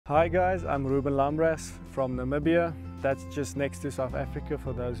Hi guys, I'm Ruben from Namibia. That's just next to South Africa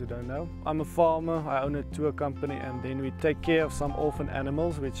for those who don't know. I'm a farmer, I own a tour company, and then we take care of some orphan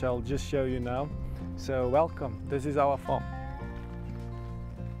animals, which I'll just show you now. So welcome, this is our farm.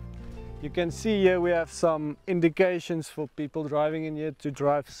 You can see here we have some indications for people driving in here to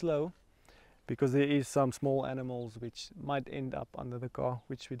drive slow, because there is some small animals which might end up under the car,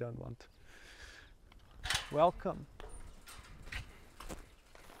 which we don't want. Welcome.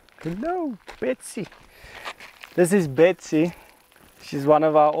 Hello, Betsy. This is Betsy. She's one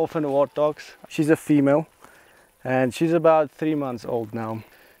of our orphan warthogs. She's a female and she's about 3 months old now.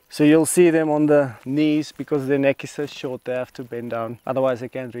 So you'll see them on the knees because their neck is so short they have to bend down, otherwise they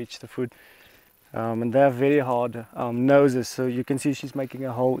can't reach the food. And they have very hard noses, so you can see she's making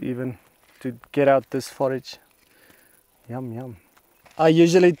a hole even to get out this forage. Yum yum. I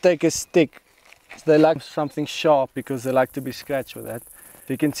usually take a stick. They like something sharp because they like to be scratched with that.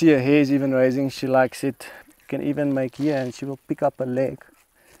 You can see her hair is even raising, she likes it. You can even make here and she will pick up a leg,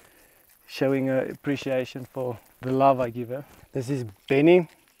 showing her appreciation for the love I give her. This is Benny.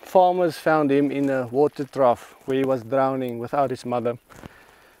 Farmers found him in a water trough where he was drowning without his mother.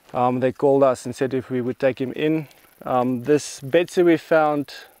 They called us and said if we would take him in. This Betsy we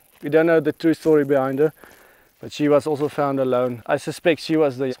found, we don't know the true story behind her, but she was also found alone. I suspect she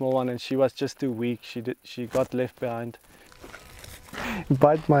was the small one and she was just too weak. She got left behind.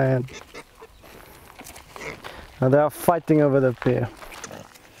 Bite my hand. Now they are fighting over the pair.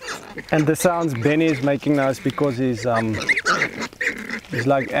 And the sounds Benny is making now is because he's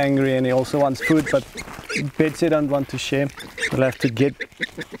like angry and he also wants food, but Betsy don't want to share. We'll have to get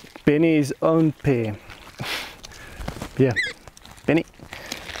Benny his own pair. Here, Benny.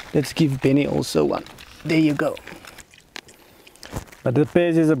 Let's give Benny also one. There you go. But the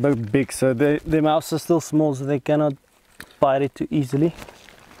pairs is a bit big, so their mouths are still small, so they cannot bite it too easily.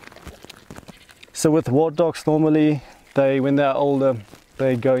 So with warthogs normally, when they are older,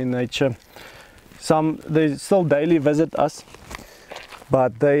 they go in nature. They still daily visit us,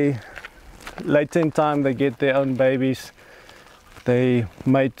 but later in time they get their own babies. They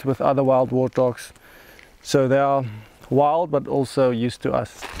mate with other wild warthogs. So they are wild but also used to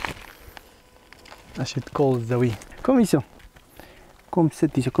us. I should call Zoe. Kom hier zo. Kom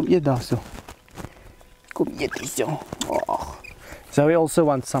sit hier zo. Kom eet daar zo. Kom eet hier zo. Oh. Zoe also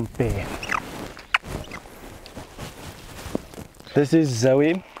wants some pear. This is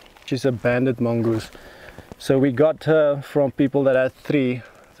Zoe. She's a banded mongoose. So we got her from people that had 3.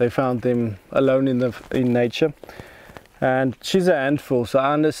 They found them alone in nature. And she's a handful, so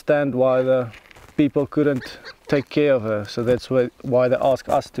I understand why the people couldn't take care of her. So that's why they asked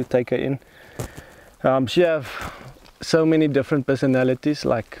us to take her in. She have so many different personalities,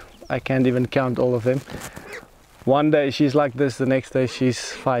 like I can't even count all of them. One day she's like this, the next day she's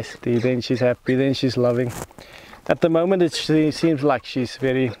feisty, then she's happy, then she's loving. At the moment it seems like she's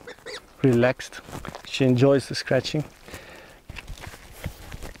very relaxed. She enjoys the scratching.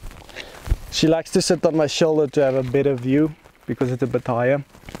 She likes to sit on my shoulder to have a better view because it's a bit higher.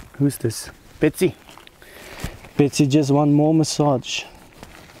 Who's this? Betsy. Betsy just want more massage.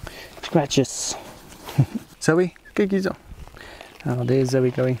 Scratches. Zoe, kyk hier zo. Oh, there's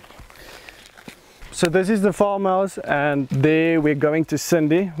Zoe going. So this is the farmhouse, and there we're going to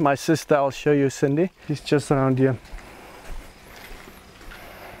Cindy, my sister. I'll show you Cindy. She's just around here.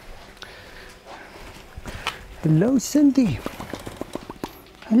 Hello Cindy.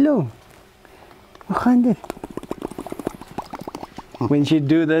 Hello. Hoe gaan dit? When she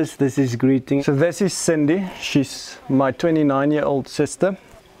do this is greeting. So this is Cindy. She's my 29-year-old sister.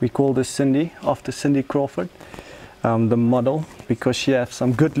 We call this Cindy after Cindy Crawford, the model, because she has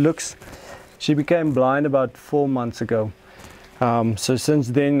some good looks. She became blind about 4 months ago. So since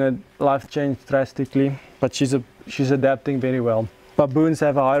then life changed drastically, but she's adapting very well. Baboons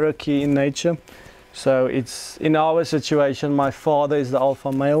have a hierarchy in nature. So it's in our situation, my father is the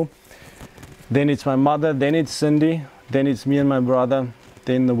alpha male, then it's my mother, then it's Cindy, then it's me and my brother,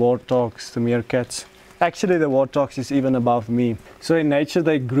 then the warthogs, the meerkats. Actually the warthogs is even above me. So in nature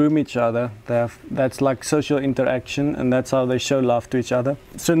they groom each other. That's like social interaction, and that's how they show love to each other.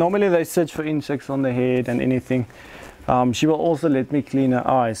 So normally they search for insects on the head and anything. She will also let me clean her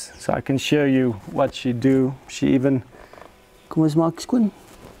eyes, so I can show you what she do. She even, kom eens maak skoon.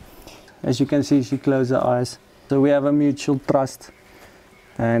 As you can see, she closes her eyes. So we have a mutual trust,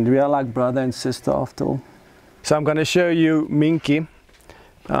 and we are like brother and sister after all. So I'm going to show you Minky.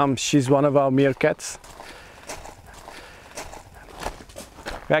 She's one of our meerkats.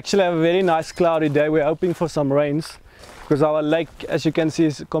 We actually have a very nice cloudy day. We're hoping for some rains because our lake, as you can see,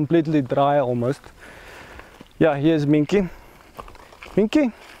 is completely dry almost. Yeah, here's Minky.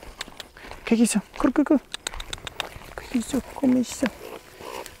 Minky, Kijk eens zo. Kijk eens zo. Kom eens zo.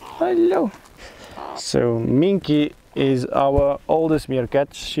 Hello. So Minky is our oldest meerkat.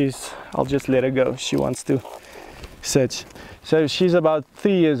 I'll just let her go. She wants to search. So she's about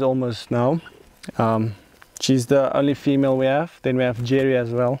 3 years almost now. She's the only female we have. Then we have Jerry as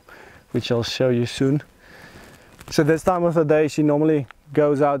well, which I'll show you soon. So this time of the day she normally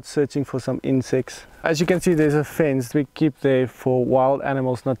goes out searching for some insects. As you can see, there's a fence we keep there for wild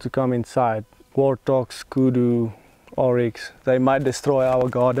animals not to come inside. Warthogs, kudu, oryx, they might destroy our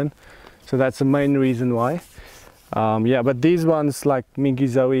garden. So that's the main reason why. Yeah, but these ones like Minky,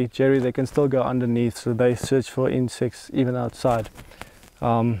 Zoe, Jerry, they can still go underneath, so they search for insects even outside.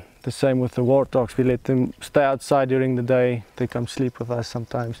 The same with the warthogs, we let them stay outside during the day. They come sleep with us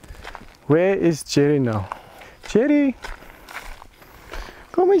sometimes. Where is Jerry now? Jerry!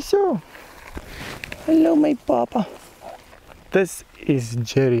 Come here. Hello, my papa. This is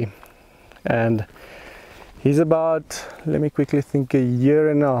Jerry, and he's about, let me quickly think,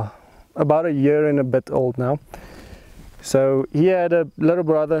 about a year and a bit old now. So he had a little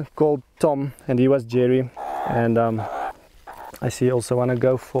brother called Tom, and he was Jerry. And I see you also want to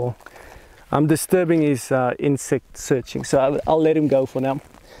go for, I'm disturbing his insect searching, so I'll let him go for now.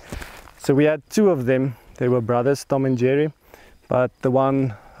 So we had 2 of them. They were brothers, Tom and Jerry, but the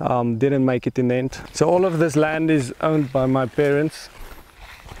one didn't make it in the end. So all of this land is owned by my parents.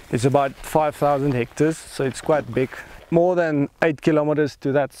 It's about 5,000 hectares, so it's quite big. More than 8 kilometers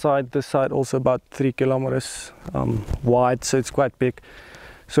to that side. This side also about 3 kilometers wide, so it's quite big.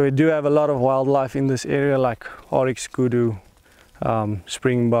 So we do have a lot of wildlife in this area, like oryx, kudu,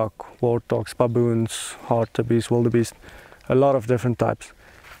 springbuck, warthogs, baboons, hartebeest, wildebeest, a lot of different types.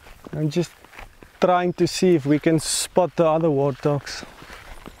 I'm just trying to see if we can spot the other warthogs.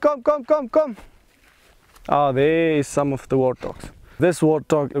 Come, come, come, come! Ah, there is some of the warthogs. This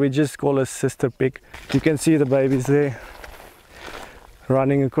warthog we just call a sister pig. You can see the babies there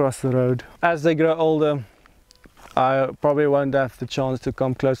running across the road. As they grow older, I probably won't have the chance to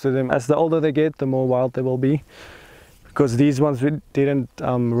come close to them. As the older they get, the more wild they will be. Because these ones we didn't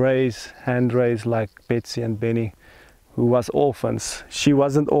hand raise like Betsy and Benny, who was orphans. She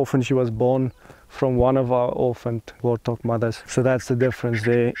wasn't orphaned, she was born from one of our orphaned warthog mothers. So that's the difference.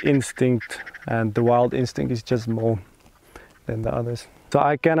 Their instinct and the wild instinct is just more than the others. So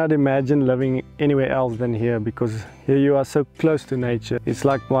I cannot imagine living anywhere else than here, because here you are so close to nature. It's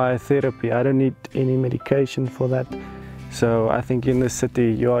like my therapy. I don't need any medication for that. So I think in the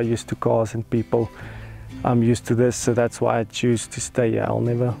city you are used to cars and people. I'm used to this, so that's why I choose to stay here. I'll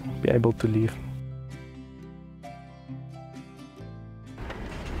never be able to leave.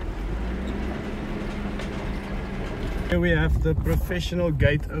 Here we have the professional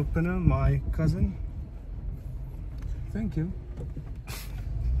gate opener, my cousin. Thank you.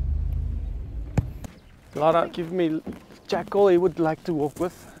 Lara, give me Jackal he would like to walk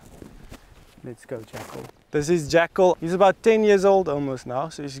with. Let's go, Jackal. This is Jackal. He's about 10 years old almost now,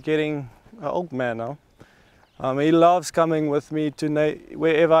 so he's getting an old man now. He loves coming with me to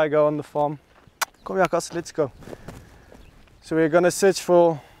wherever I go on the farm. Come here, Jackal, let's go. So we're going to search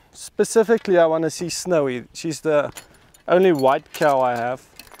for, specifically I want to see Snowy. She's the only white cow I have,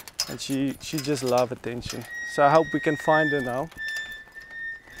 and she just loves attention. So I hope we can find her now.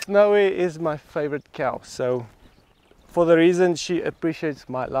 Snowy is my favorite cow, so for the reason she appreciates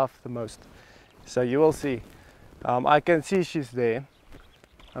my love the most. So you will see. I can see she's there.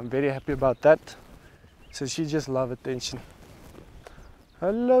 I'm very happy about that. So she just loves attention.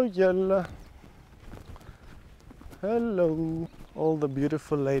 Hello, Yella. Hello, all the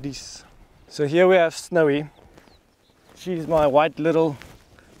beautiful ladies. So here we have Snowy. She's my white little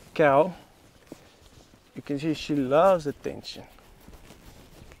cow. You can see she loves attention.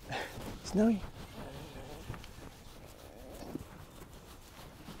 Snowy.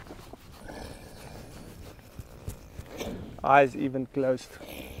 Eyes even closed.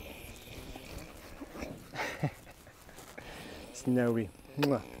 Snowy.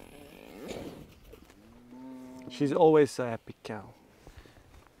 Mwah. She's always a happy cow.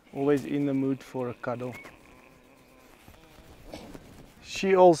 Always in the mood for a cuddle.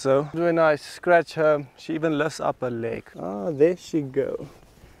 She also, when I scratch her, she even lifts up her leg. Oh, there she goes.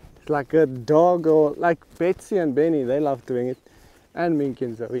 It's like a dog, or like Betsy and Benny, they love doing it. And Minky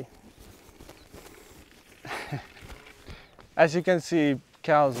and Zoe. As you can see,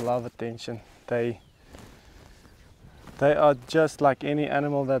 cows love attention. They are just like any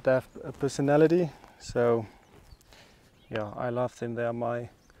animal that have a personality. So yeah, I love them. They are my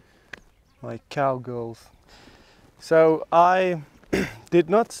cowgirls. So I did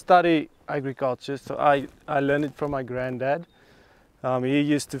not study agriculture, so I learned it from my granddad. He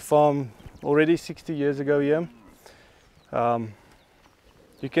used to farm already 60 years ago here.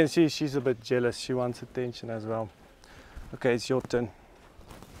 You can see she's a bit jealous. She wants attention as well. Okay, it's your turn.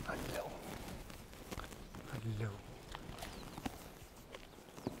 Hello. Hello.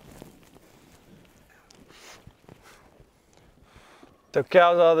 The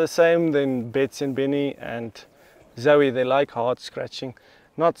cows are the same, then Bets and Benny and Zoe, they like hard scratching.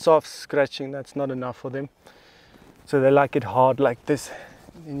 Not soft scratching, that's not enough for them. So they like it hard like this.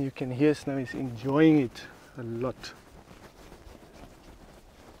 And you can hear Snow is enjoying it a lot.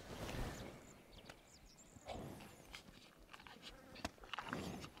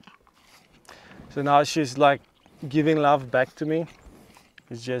 So now she's like giving love back to me.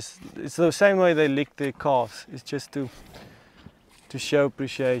 It's the same way they lick their calves. It's just to show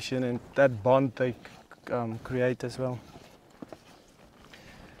appreciation and that bond they create as well.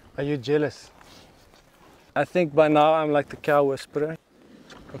 Are you jealous? I think by now I'm like the cow whisperer.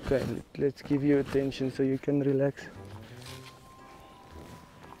 Okay, let's give you attention so you can relax.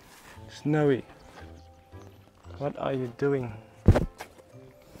 Snowy, what are you doing?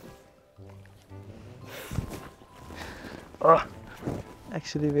 Oh,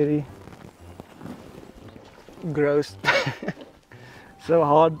 actually very gross. So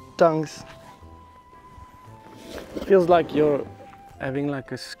hard tongues. Feels like you're having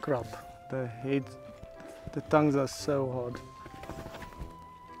like a scrub. The tongues are so hard.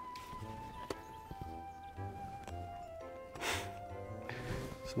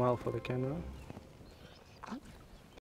 Smile for the camera.